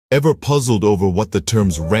Ever puzzled over what the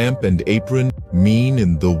terms ramp and apron mean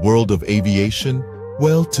in the world of aviation?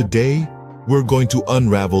 Well, today, we're going to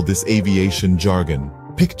unravel this aviation jargon.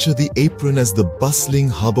 Picture the apron as the bustling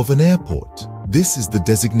hub of an airport. This is the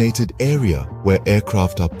designated area where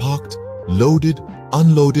aircraft are parked, loaded,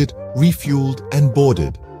 unloaded, refueled, and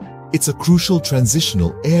boarded. It's a crucial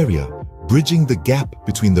transitional area, bridging the gap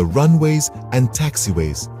between the runways and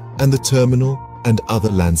taxiways and the terminal and other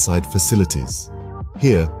landside facilities.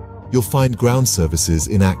 Here, you'll find ground services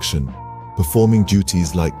in action, performing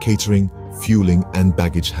duties like catering, fueling, and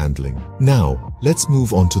baggage handling. Now, let's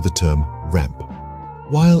move on to the term ramp.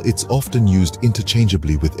 While it's often used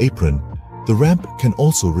interchangeably with apron, the ramp can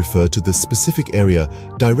also refer to the specific area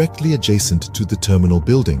directly adjacent to the terminal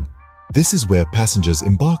building. This is where passengers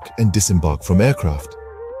embark and disembark from aircraft.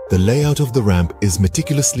 The layout of the ramp is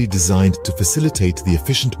meticulously designed to facilitate the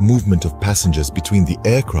efficient movement of passengers between the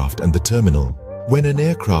aircraft and the terminal. When an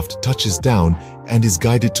aircraft touches down and is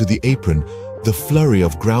guided to the apron, the flurry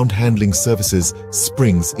of ground handling services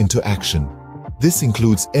springs into action. This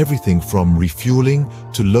includes everything from refueling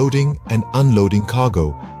to loading and unloading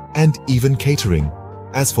cargo, and even catering.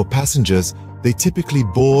 As for passengers, they typically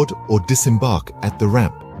board or disembark at the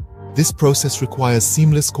ramp. This process requires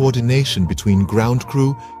seamless coordination between ground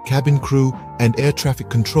crew, cabin crew, and air traffic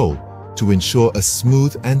control to ensure a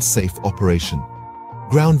smooth and safe operation.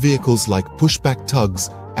 Ground vehicles like pushback tugs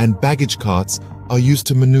and baggage carts are used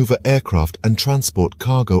to maneuver aircraft and transport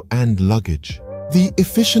cargo and luggage. The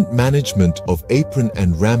efficient management of apron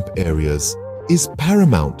and ramp areas is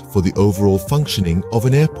paramount for the overall functioning of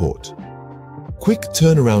an airport. Quick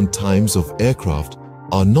turnaround times of aircraft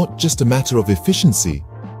are not just a matter of efficiency,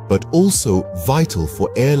 but also vital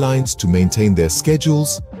for airlines to maintain their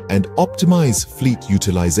schedules and optimize fleet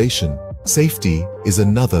utilization. Safety is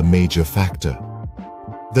another major factor.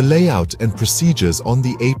 The layout and procedures on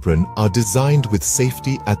the apron are designed with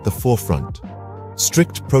safety at the forefront.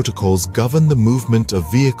 Strict protocols govern the movement of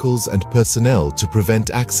vehicles and personnel to prevent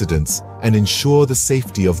accidents and ensure the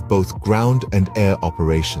safety of both ground and air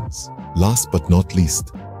operations. Last but not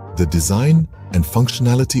least, the design and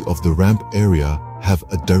functionality of the ramp area have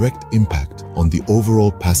a direct impact on the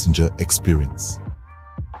overall passenger experience.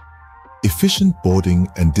 Efficient boarding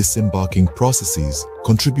and disembarking processes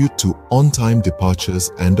contribute to on-time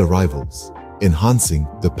departures and arrivals, enhancing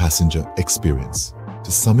the passenger experience.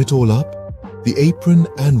 To sum it all up, the apron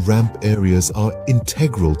and ramp areas are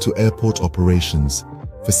integral to airport operations,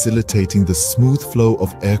 facilitating the smooth flow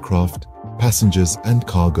of aircraft, passengers, and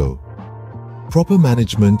cargo. Proper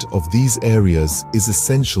management of these areas is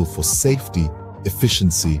essential for safety,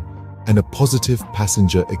 efficiency, and a positive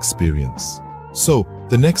passenger experience. So,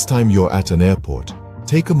 the next time you're at an airport,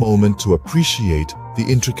 take a moment to appreciate the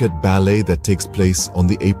intricate ballet that takes place on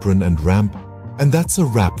the apron and ramp. And that's a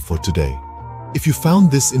wrap for today. If you found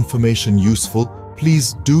this information useful,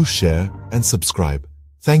 please do share and subscribe.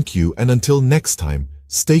 Thank you, and until next time,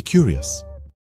 stay curious.